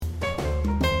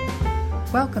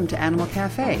Welcome to Animal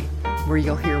Cafe, where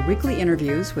you'll hear weekly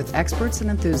interviews with experts and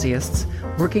enthusiasts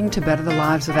working to better the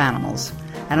lives of animals,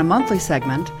 and a monthly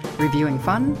segment reviewing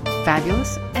fun,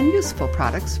 fabulous, and useful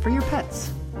products for your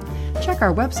pets. Check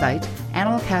our website,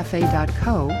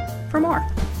 animalcafe.co, for more.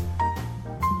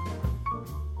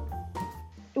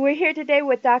 We're here today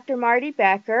with Dr. Marty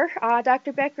Becker.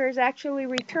 Dr. Becker is actually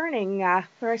returning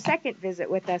for a second visit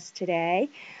with us today.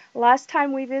 Last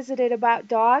time we visited about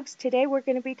dogs. Today we're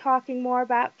going to be talking more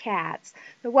about cats.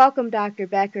 So welcome, Dr.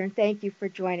 Becker, and thank you for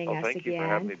joining us again. Thank you for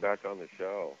having me back on the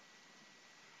show.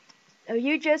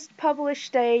 You just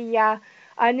published a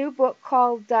new book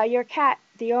called Your Cat,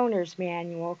 the Owner's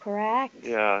Manual, correct?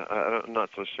 Yeah, I'm not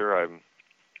so sure I'm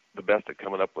the best at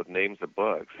coming up with names of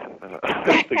books.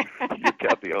 Your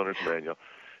Cat, the Owner's Manual.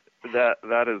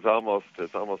 That is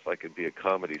almost like it'd be a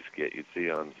comedy skit you'd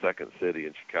see on Second City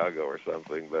in Chicago or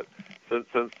something. But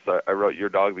since I wrote Your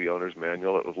Dog, the Owner's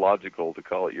Manual, it was logical to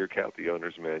call it Your Cat, the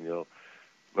Owner's Manual.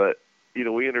 But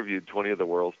we interviewed 20 of the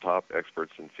world's top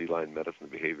experts in feline medicine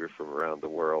and behavior from around the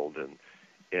world,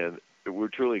 and we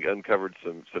truly uncovered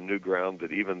some new ground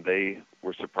that even they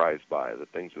were surprised by, the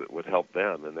things that would help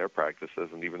them in their practices.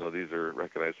 And even though these are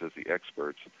recognized as the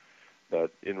experts,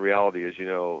 but in reality, as you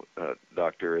know,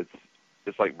 Doctor,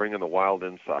 it's like bringing the wild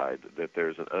inside, that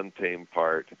there's an untamed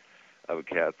part of a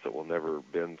cat that will never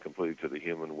bend completely to the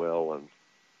human will, and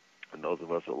those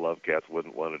of us that love cats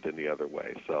wouldn't want it any other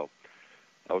way. So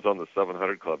I was on the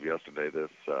 700 Club yesterday, this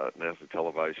nationally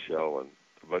televised show, and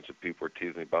a bunch of people were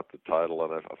teasing me about the title,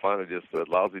 and I finally just said,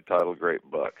 lousy title, great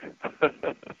book.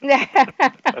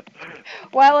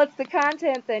 Well, it's the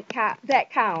content that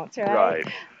counts, right?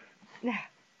 Right.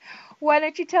 Why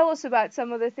don't you tell us about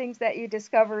some of the things that you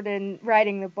discovered in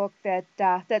writing the book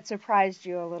that surprised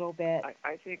you a little bit?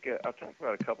 I think I'll talk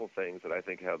about a couple things that I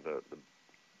think have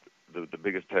the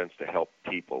biggest chance to help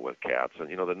people with cats.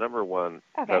 And, the number one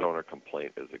pet owner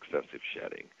complaint is excessive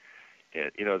shedding.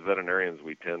 And, as veterinarians,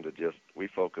 we tend to we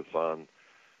focus on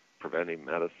preventing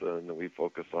medicine, and we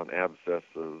focus on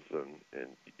abscesses and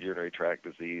urinary tract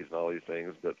disease and all these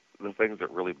things. But the things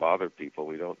that really bother people,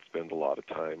 we don't spend a lot of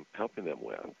time helping them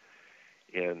with.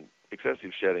 And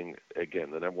excessive shedding,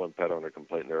 again, the number one pet owner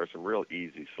complaint, there are some real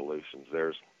easy solutions.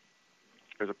 There's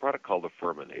a product called a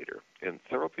Furminator, and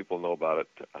several people know about it,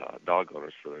 dog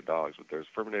owners for their dogs, but there's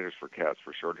Furminators for cats,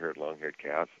 for short-haired, long-haired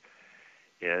cats,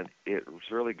 and it's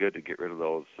really good to get rid of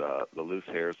those, the loose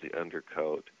hairs, the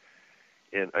undercoat.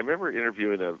 And I remember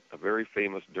interviewing a very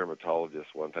famous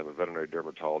dermatologist one time, a veterinary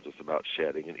dermatologist, about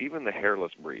shedding, and even the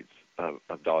hairless breeds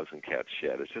of dogs and cats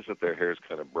shed. It's just that their hair is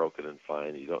kind of broken and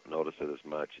fine. You don't notice it as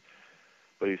much.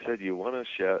 But he said you want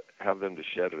to have them to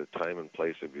shed at a time and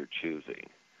place of your choosing.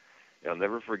 And I'll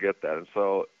never forget that. And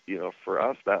so, for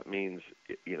us, that means,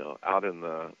 out in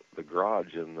the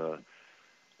garage in the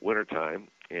wintertime,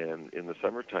 and in the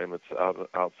summertime, it's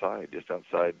outside, just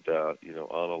outside,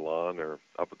 on a lawn or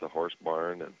up at the horse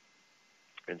barn.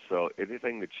 And so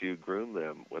anything that you groom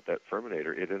them with that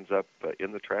Furminator, it ends up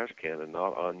in the trash can and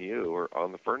not on you or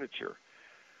on the furniture.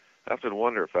 I often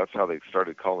wonder if that's how they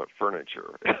started calling it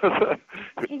furniture.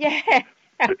 Yeah.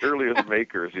 The earliest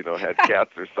makers, had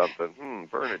cats or something.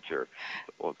 Furniture.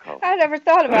 We'll call it. I never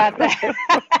thought about that.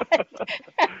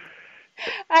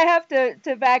 I have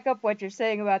to back up what you're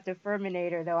saying about the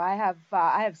Furminator, though. I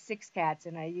have 6 cats,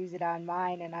 and I use it on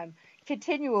mine, and I'm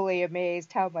continually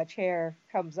amazed how much hair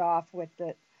comes off with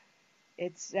it.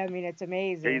 It's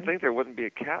amazing. Yeah, you'd think there wouldn't be a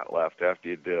cat left after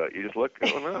you do it. You just look,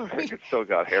 no, it's still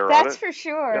got hair on it. That's for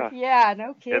sure. Yeah,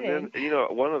 no kidding. And then,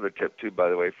 one other tip, too, by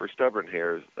the way, for stubborn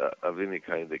hairs of any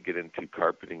kind that get into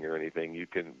carpeting or anything, you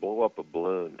can blow up a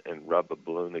balloon and rub a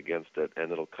balloon against it,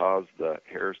 and it'll cause the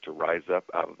hairs to rise up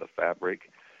out of the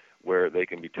fabric, where they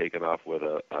can be taken off with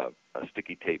a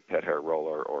sticky tape pet hair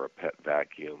roller or a pet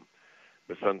vacuum.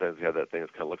 But sometimes you have that thing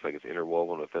that kind of looks like it's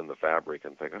interwoven within the fabric,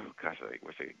 and think, oh gosh, I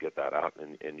wish I could get that out.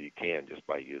 And you can, just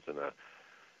by using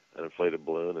an inflated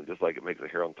balloon. And just like it makes the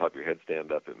hair on top of your head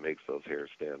stand up, it makes those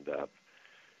hairs stand up.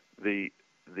 The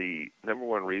number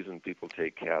one reason people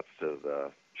take cats to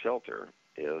the shelter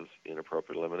is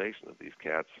inappropriate elimination. Of these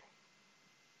cats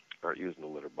aren't using the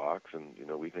litter box, and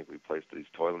we think we placed these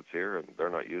toilets here, and they're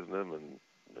not using them, and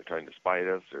they're trying to spite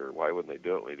us, or why wouldn't they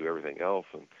do it when we do everything else?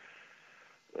 And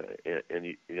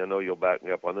you'll back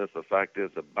me up on this. The fact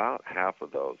is, about half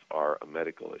of those are a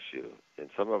medical issue, and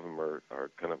some of them are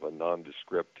kind of a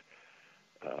nondescript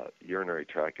urinary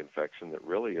tract infection that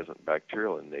really isn't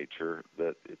bacterial in nature,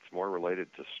 that it's more related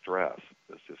to stress.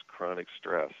 It's just chronic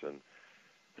stress. And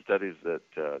studies that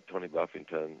Tony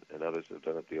Buffington and others have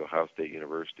done at the Ohio State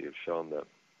University have shown that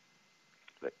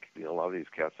that, a lot of these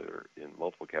cats that are in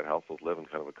multiple cat households live in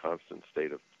kind of a constant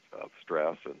state of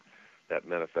stress, and that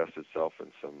manifests itself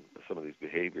in some of these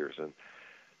behaviors. And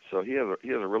so he has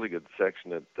a really good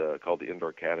section called the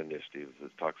Indoor Cat Initiative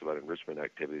that talks about enrichment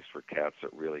activities for cats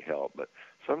that really help. But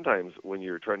sometimes when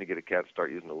you're trying to get a cat to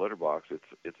start using the litter box,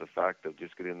 it's a fact of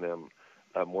just getting them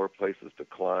more places to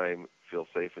climb, feel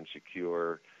safe and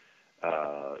secure.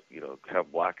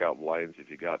 Have blackout blinds if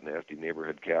you got nasty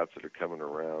neighborhood cats that are coming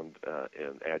around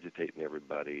and agitating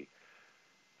everybody.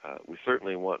 We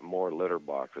certainly want more litter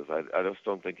boxes. I just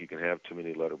don't think you can have too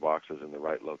many litter boxes in the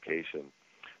right location.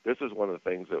 This is one of the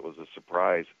things that was a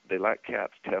surprise. They let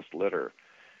cats test litter.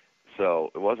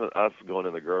 So it wasn't us going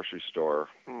in the grocery store,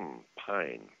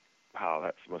 pine, wow,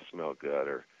 that must smell good,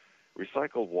 or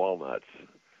recycled walnuts,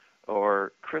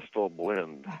 or crystal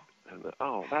blend. And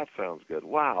that sounds good.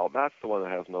 Wow, that's the one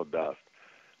that has no dust.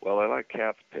 Well, I let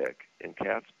cats pick, and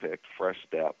cats picked Fresh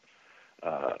Step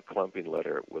clumping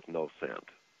litter with no scent.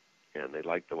 And they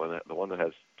like the one that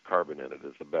has carbon in it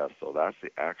is the best. So that's the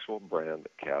actual brand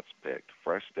that cats picked,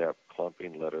 Fresh Step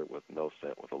clumping litter with no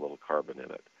scent with a little carbon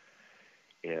in it.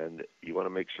 And you want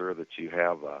to make sure that you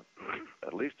have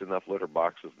at least enough litter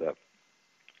boxes that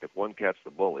if one cat's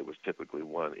the bully, which typically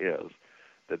one is,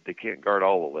 that they can't guard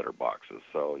all the litter boxes.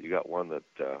 So you got one that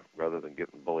rather than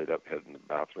getting bullied up heading in the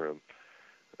bathroom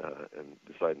and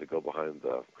deciding to go behind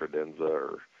the credenza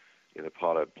or in a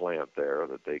potted plant there,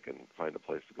 that they can find a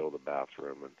place to go to the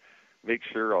bathroom. And make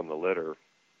sure on the litter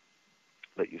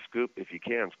that you scoop, if you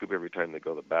can, scoop every time they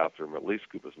go to the bathroom, or at least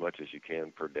scoop as much as you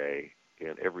can per day.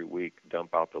 And every week,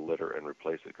 dump out the litter and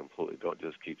replace it completely. Don't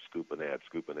just keep scoop and add.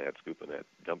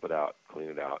 Dump it out, clean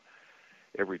it out.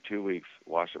 Every 2 weeks,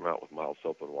 wash them out with mild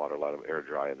soap and water, let them air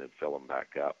dry, and then fill them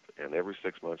back up. And every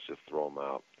 6 months, just throw them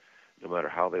out. No matter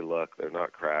how they look, they're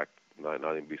not cracked, might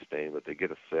not even be stained, but they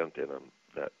get a scent in them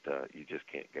that you just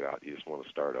can't get out. You just want to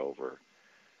start over.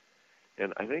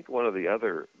 And I think one of the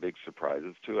other big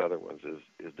surprises, two other ones,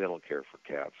 is dental care for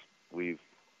cats. We've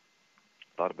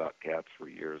thought about cats for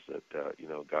years that,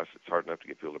 gosh, it's hard enough to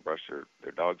get people to brush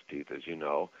their dog's teeth, as you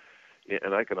know.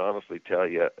 And I can honestly tell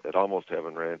you, at Almost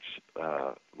Heaven Ranch,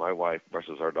 my wife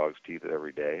brushes our dog's teeth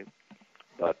every day,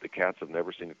 but the cats have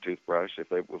never seen a toothbrush.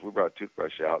 If we brought a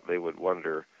toothbrush out, they would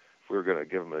wonder if we were going to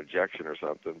give them an injection or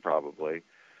something, probably.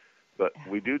 But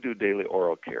we do daily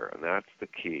oral care, and that's the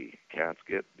key. Cats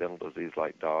get dental disease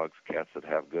like dogs. Cats that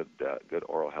have good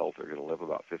oral health are going to live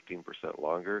about 15%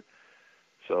 longer.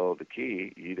 So the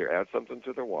key, you either add something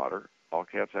to their water, all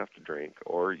cats have to drink,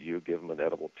 or you give them an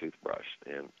edible toothbrush.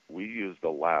 And we use the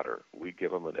latter. We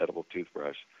give them an edible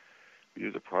toothbrush. We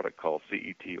use a product called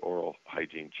CET Oral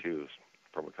Hygiene Chews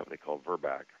from a company called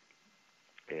Verbac.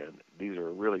 And these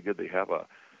are really good. They have an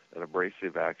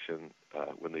abrasive action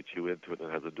when they chew into it, and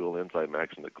it has a dual enzyme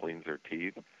action that cleans their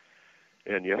teeth.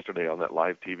 And yesterday on that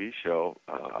live TV show,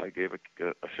 I gave a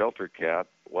shelter cat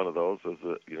one of those.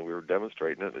 We were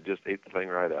demonstrating it, and it just ate the thing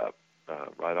right up,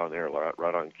 right on air,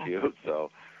 right on cue. So,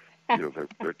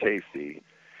 they're tasty.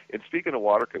 And speaking of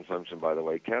water consumption, by the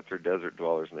way, cats are desert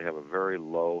dwellers, and they have a very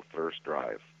low thirst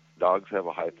drive. Dogs have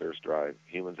a high thirst drive.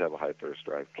 Humans have a high thirst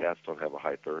drive. Cats don't have a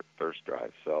high thirst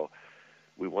drive. So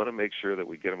we want to make sure that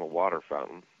we get them a water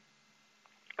fountain.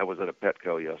 I was at a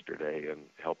Petco yesterday and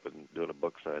doing a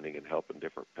book signing and helping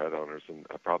different pet owners, and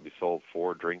I probably sold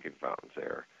 4 drinking fountains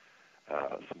there.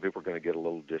 Some people are going to get a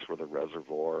little dish with a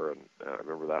reservoir, and I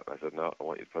remember that, and I said, no, I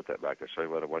want you to put that back. I'll show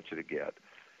you what I want you to get.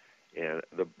 And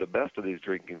the best of these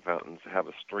drinking fountains have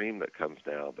a stream that comes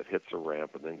down that hits a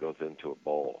ramp and then goes into a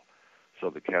bowl. So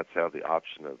the cats have the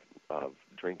option of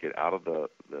drinking out of the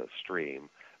stream.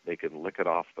 They can lick it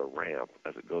off the ramp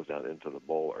as it goes down into the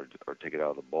bowl, or take it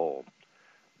out of the bowl.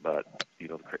 But,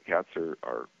 the cats tend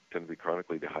to be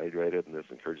chronically dehydrated, and this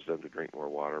encourages them to drink more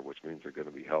water, which means they're going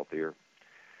to be healthier.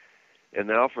 And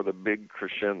now for the big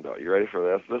crescendo. You ready for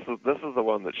this? This is the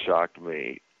one that shocked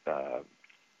me.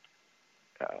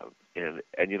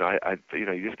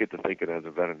 You just get to thinking as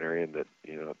a veterinarian that,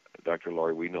 Dr.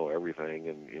 Lorie, we know everything.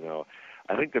 And,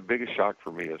 I think the biggest shock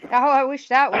for me is... Oh, I wish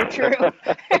that were true.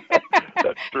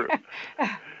 That's true.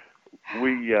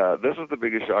 This is the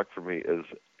biggest shock for me is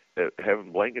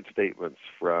having blanket statements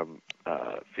from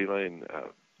feline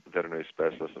veterinary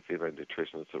specialists and feline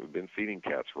nutritionists that we've been feeding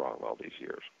cats wrong all these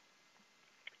years.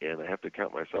 And I have to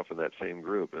count myself in that same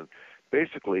group. And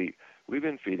basically, we've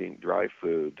been feeding dry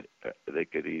food they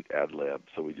could eat ad lib,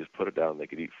 so we just put it down. They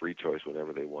could eat free choice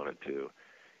whenever they wanted to.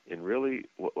 And really,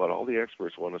 what all the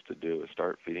experts want us to do is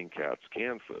start feeding cats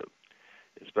canned food,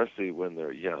 especially when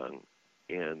they're young.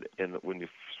 And when you're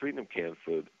feeding them canned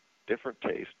food, different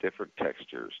tastes, different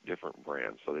textures, different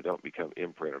brands, so they don't become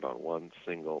imprinted on one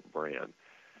single brand.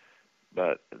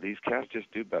 But these cats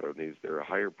just do better. They're a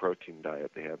higher protein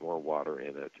diet. They have more water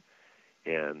in it,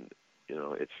 and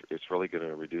it's really going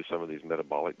to reduce some of these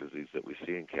metabolic diseases that we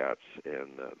see in cats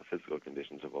and the physical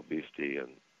conditions of obesity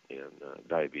and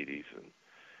diabetes and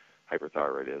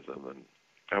hyperthyroidism. And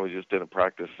I was just in a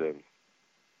practice in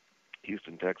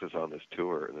Houston, Texas on this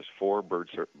tour, and there's 4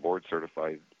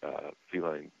 board-certified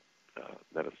feline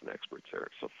medicine experts there.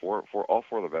 So all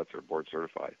 4 of the vets are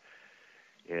board-certified.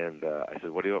 And I said,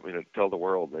 what do you want me to tell the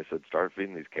world? And they said, start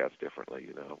feeding these cats differently.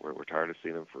 We're tired of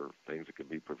seeing them for things that can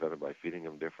be prevented by feeding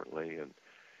them differently.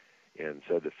 And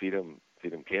said to feed them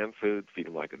canned food, feed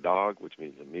them like a dog, which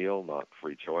means a meal, not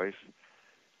free choice,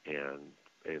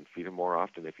 and feed them more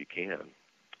often if you can.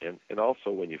 And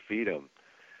also when you feed them,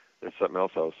 there's something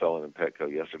else I was selling in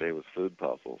Petco yesterday was food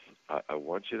puzzles. I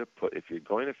want you to if you're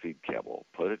going to feed kibble,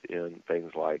 put it in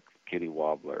things like Kitty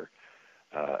Wobbler,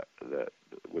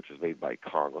 which is made by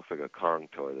Kong. Looks like a Kong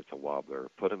toy that's a wobbler.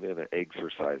 Put them in an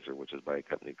Exerciser, which is by a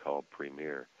company called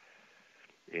Premier.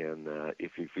 And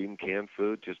if you're feeding canned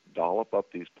food, just dollop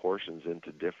up these portions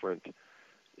into different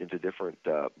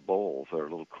bowls or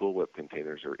little Cool Whip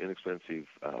containers or inexpensive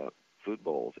food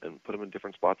bowls, and put them in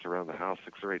different spots around the house,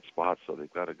 6 or 8 spots. So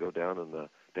they've got to go down in the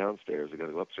downstairs, they've got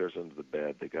to go upstairs into the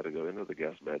bed, they've got to go into the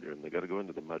guest bedroom, they've got to go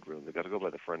into the mudroom, they've got to go by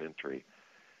the front entry,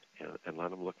 and let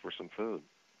them look for some food.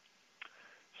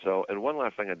 So, and one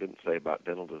last thing I didn't say about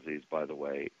dental disease, by the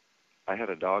way, I had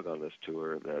a dog on this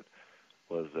tour that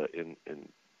was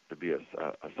to be a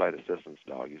site assistance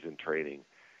dog. He's in training,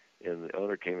 and the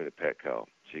owner came into Petco.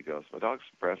 She goes, my dog's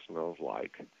breath smells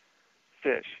like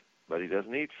fish, but he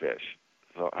doesn't eat fish.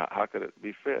 So how could it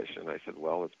be fish? And I said,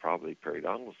 well, it's probably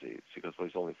periodontal disease. She goes, well,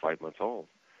 he's only 5 months old.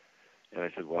 And I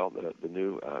said, well, the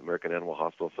new American Animal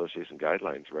Hospital Association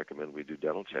guidelines recommend we do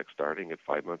dental checks starting at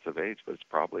 5 months of age, but it's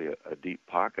probably a deep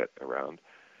pocket around,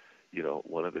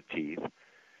 one of the teeth.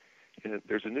 And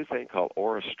there's a new thing called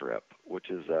Orostrip, which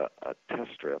is a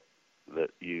test strip that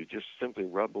you just simply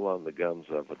rub along the gums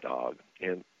of a dog.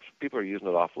 And people are using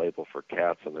it off-label for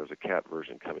cats, and there's a cat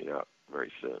version coming out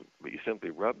very soon. But you simply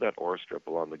rub that Orostrip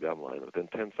along the gum line. Within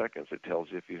 10 seconds, it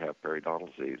tells you if you have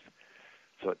periodontal disease.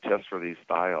 So it tests for these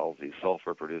thiols, these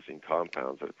sulfur-producing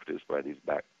compounds that are produced by these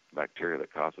bacteria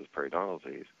that causes periodontal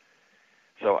disease.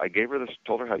 So I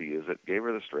told her how to use it, gave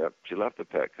her the strip. She left the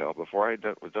Petco. Before I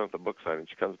was done with the book signing,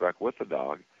 she comes back with the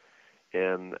dog,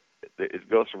 and it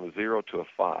goes from a 0 to a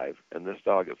 5. And this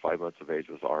dog at 5 months of age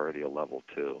was already a level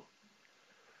 2.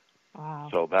 Wow.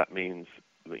 So that means,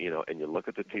 and you look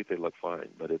at the teeth, they look fine,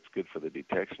 but it's good for the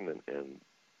detection and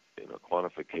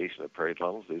quantification of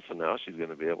periodontal disease. So now she's going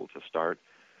to be able to start,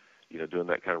 doing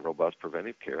that kind of robust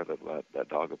preventive care that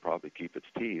dog will probably keep its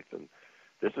teeth. And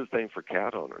this is the thing for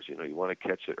cat owners. You want to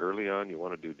catch it early on. You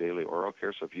want to do daily oral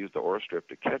care. So if you use the Orostrip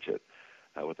to catch it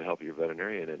with the help of your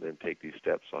veterinarian and then take these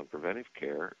steps on preventive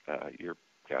care, your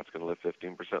cat's going to live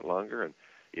 15% longer. And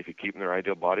if you keep them their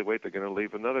ideal body weight, they're going to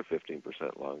live another 15%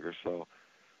 longer. So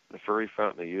the furry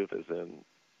fountain of youth is in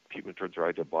keeping towards their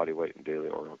ideal body weight and daily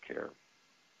oral care.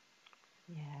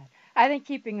 Yeah, I think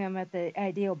keeping them at the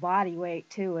ideal body weight,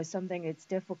 too, is something that's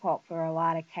difficult for a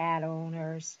lot of cat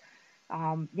owners.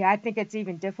 I think it's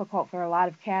even difficult for a lot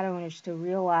of cat owners to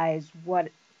realize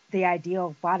what the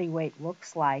ideal body weight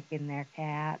looks like in their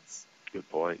cats. Good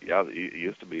point. Yeah, it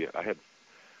used to be, I had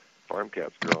farm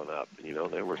cats growing up,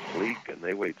 and, they were sleek, and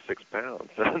they weighed 6 pounds.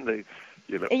 And they,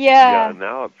 Yeah,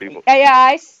 now people...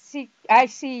 Yeah, I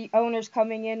see owners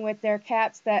coming in with their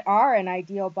cats that are an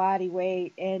ideal body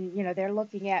weight, and, they're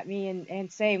looking at me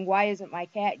and saying, why isn't my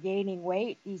cat gaining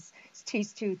weight? He's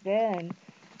too thin.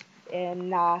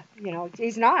 And,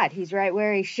 he's not. He's right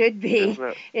where he should be.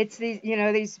 It's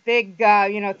these big,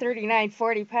 39,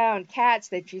 40-pound cats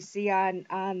that you see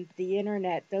on the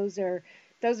internet. Those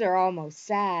are almost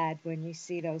sad when you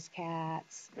see those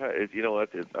cats. Yeah, you know what?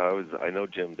 I know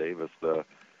Jim Davis, the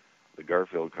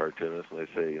Garfield cartoonist, and they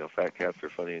say, fat cats are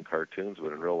funny in cartoons,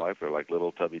 but in real life they're like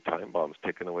little tubby time bombs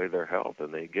ticking away their health,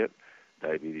 and they get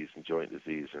diabetes and joint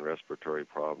disease and respiratory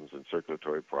problems and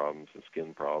circulatory problems and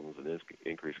skin problems and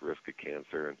increased risk of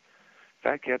cancer. And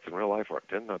fat cats in real life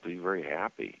tend not to be very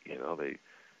happy. They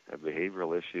have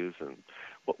behavioral issues. And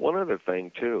one other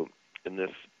thing, too,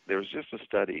 there was just a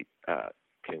study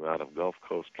came out of Gulf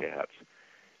Coast cats,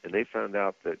 and they found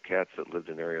out that cats that lived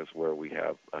in areas where we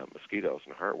have mosquitoes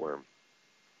and heartworm,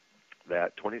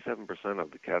 that 27%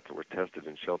 of the cats that were tested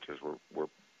in shelters were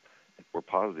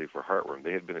positive for heartworm.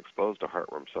 They had been exposed to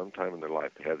heartworm sometime in their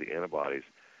life. They had the antibodies,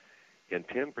 and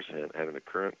 10% had an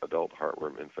occurrent adult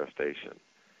heartworm infestation.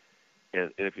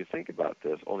 And if you think about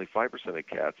this, only 5% of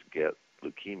cats get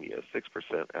leukemia,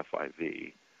 6%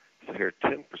 FIV, So here,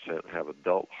 10% have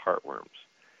adult heartworms.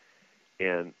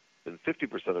 And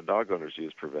 50% of dog owners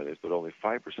use preventives, but only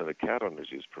 5% of cat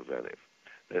owners use preventive.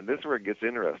 And this is where it gets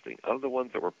interesting. Of the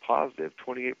ones that were positive,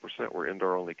 28% were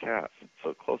indoor-only cats,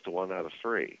 so close to 1 out of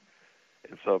 3.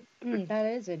 And so that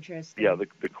is interesting. Yeah,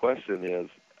 the question is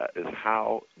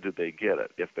how did they get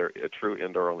it? If they're a true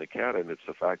indoor-only cat, and it's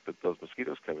the fact that those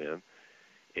mosquitoes come in,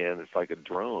 and it's like a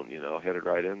drone, headed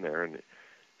right in there.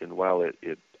 And while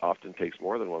it often takes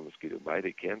more than one mosquito bite,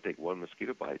 it can take one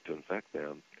mosquito bite to infect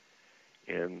them.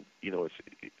 And,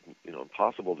 it's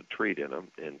impossible to treat in them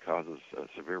and causes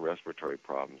severe respiratory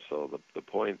problems. So the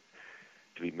point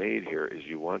to be made here is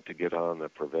you want to get on the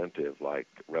preventive like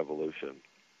Revolution.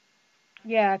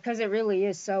 Yeah, because it really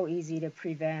is so easy to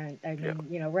prevent. I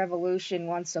mean, Revolution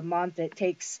once a month, it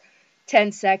takes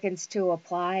 10 seconds to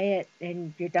apply it,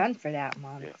 and you're done for that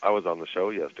month. Yeah. I was on the show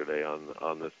yesterday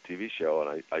on this TV show,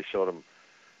 and I showed them,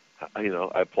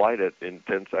 I applied it in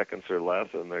 10 seconds or less,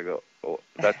 and they go, oh,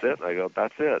 that's it? And I go,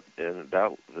 that's it. And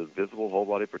that the visible whole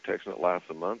body protection that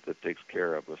lasts a month, that takes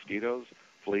care of mosquitoes,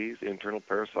 fleas, internal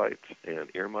parasites,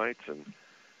 and ear mites. And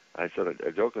I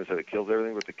jokingly said it kills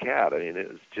everything with the cat. I mean,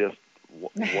 it's just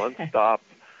one-stop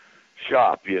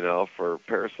shop, for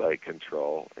parasite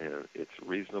control, and it's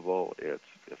reasonable, it's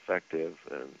effective,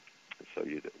 and so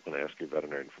you want to ask your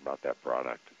veterinarian about that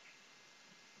product.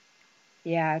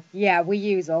 Yeah, we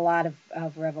use a lot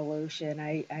of Revolution.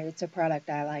 It's a product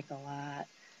I like a lot.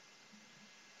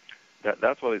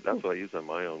 That's what I use on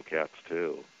my own cats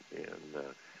too.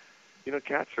 And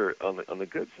cats are on the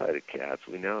good side of cats.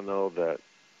 We now know that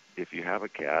if you have a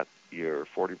cat, you're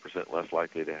 40% less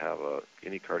likely to have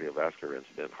any cardiovascular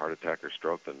incident, heart attack, or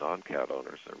stroke than non-cat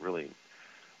owners. A really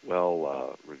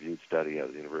well-reviewed study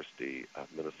at the University of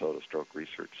Minnesota Stroke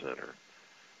Research Center.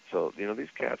 So, these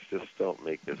cats just don't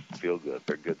make us feel good.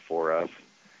 They're good for us.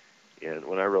 And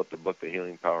when I wrote the book, The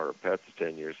Healing Power of Pets,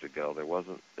 10 years ago, there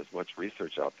wasn't as much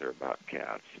research out there about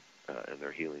cats and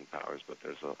their healing powers, but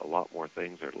there's a lot more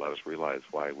things that let us realize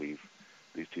why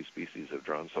these two species have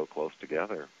drawn so close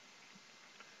together.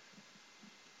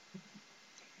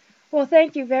 Well,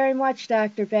 thank you very much,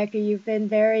 Dr. Becker. You've been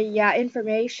very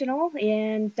informational,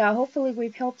 and hopefully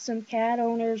we've helped some cat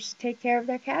owners take care of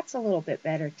their cats a little bit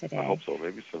better today. I hope so.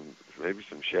 Maybe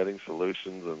some shedding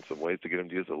solutions and some ways to get them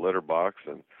to use a litter box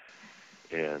and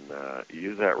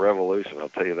use that Revolution. I'll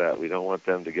tell you that. We don't want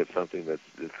them to get something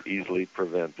that's easily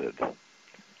prevented.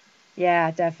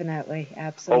 Yeah, definitely.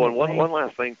 Absolutely. Oh, and one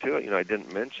last thing, too, I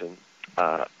didn't mention.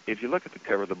 If you look at the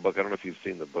cover of the book, I don't know if you've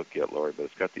seen the book yet, Lorie, but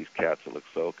it's got these cats that look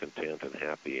so content and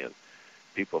happy, and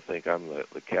people think I'm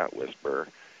the cat whisperer.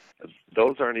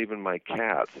 Those aren't even my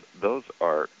cats. Those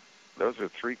are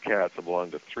 3 cats that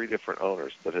belong to 3 different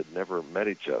owners that had never met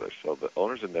each other. So the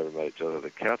owners had never met each other, the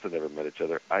cats had never met each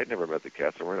other, I'd never met the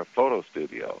cats, and we're in a photo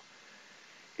studio.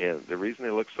 And the reason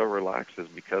they look so relaxed is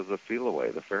because of the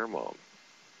feel-away, the pheromone.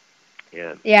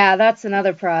 Yeah, that's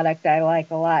another product I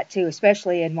like a lot too,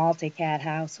 especially in multi-cat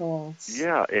households.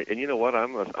 Yeah, and you know what?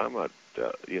 I'm a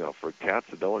for cats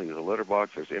that don't want to use a litter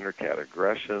box, there's inter-cat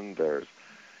aggression, there's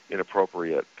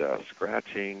inappropriate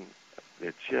scratching.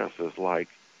 It just is like,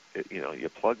 you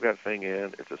plug that thing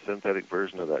in. It's a synthetic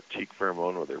version of that cheek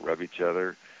pheromone where they rub each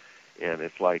other, and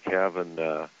it's like having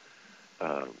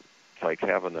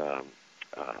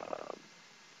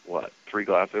 3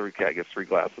 glasses. Every cat gets 3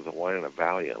 glasses of wine and a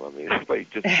Valium. I mean, everybody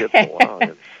just gets along.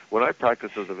 And when I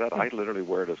practice as a vet, I literally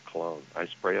wear it as cologne. I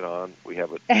spray it on. We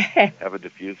have a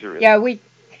diffuser. Yeah,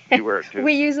 you wear it too.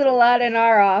 We use it a lot in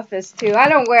our office too. I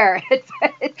don't wear it,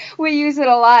 but we use it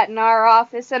a lot in our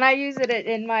office, and I use it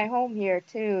in my home here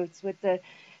too. It's with the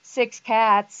 6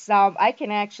 cats. I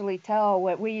can actually tell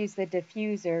what we use the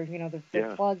diffuser,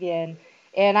 the plug-in.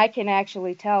 And I can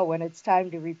actually tell when it's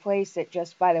time to replace it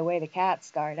just by the way the cats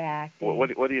start acting.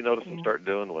 What do you notice them start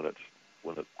doing when it's?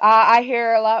 I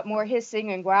hear a lot more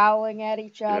hissing and growling at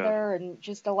each other, and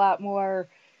just a lot more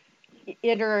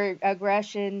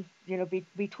interaggression,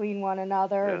 between one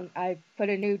another. Yeah. And I put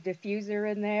a new diffuser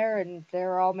in there, and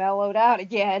they're all mellowed out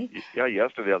again. Yeah,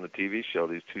 yesterday on the TV show,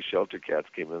 these 2 shelter cats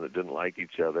came in that didn't like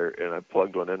each other, and I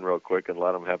plugged one in real quick and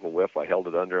let them have a whiff. I held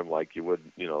it under them like you would,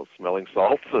 smelling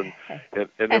salts, and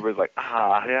everybody's like,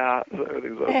 yeah, so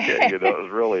everything's okay. It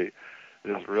was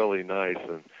really nice.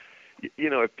 And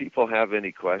if people have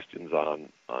any questions on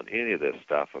any of this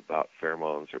stuff about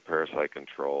pheromones or parasite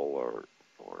control or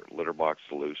litter box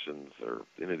solutions or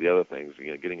any of the other things,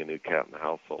 getting a new cat in the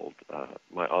household,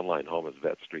 my online home is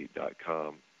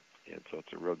vetstreet.com, and so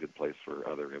it's a real good place for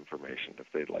other information if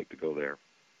they'd like to go there.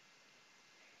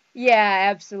 Yeah,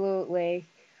 absolutely.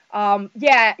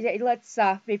 Let's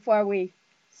before we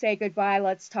say goodbye,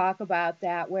 let's talk about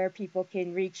that, where people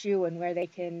can reach you and where they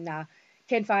can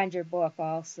find your book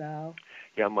also.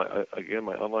 Yeah, my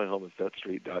online home is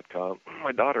vetstreet.com.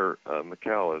 My daughter,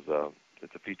 Mikal,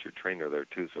 it's a featured trainer there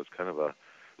too, so it's kind of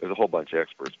there's a whole bunch of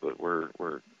experts, but we're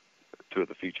two of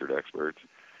the featured experts.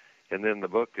 And then the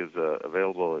book is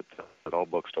available at all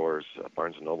bookstores,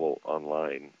 Barnes & Noble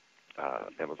online,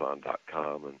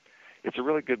 Amazon.com, and it's a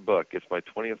really good book. It's my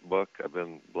 20th book. I've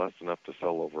been blessed enough to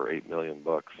sell over 8 million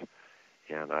books,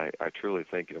 and I truly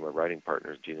think, my writing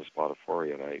partner is Gina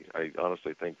Spadafori, and I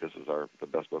honestly think this is the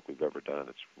best book we've ever done.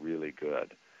 It's really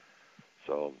good.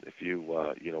 So if you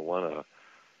want to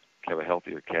have a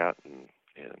healthier cat and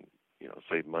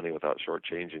save money without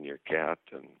shortchanging your cat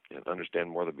and understand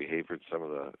more of the behavior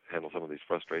and handle some of these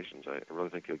frustrations, I really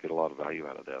think you'll get a lot of value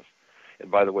out of this. And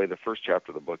by the way, the first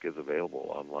chapter of the book is available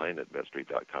online at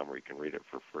vetstreet.com, where you can read it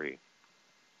for free.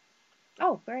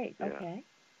 Oh, great. Yeah. Okay.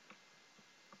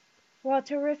 Well,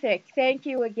 terrific. Thank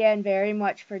you again very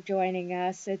much for joining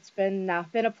us. It's been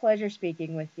a pleasure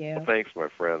speaking with you. Well, thanks, my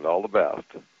friend. All the best.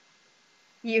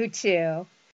 You too.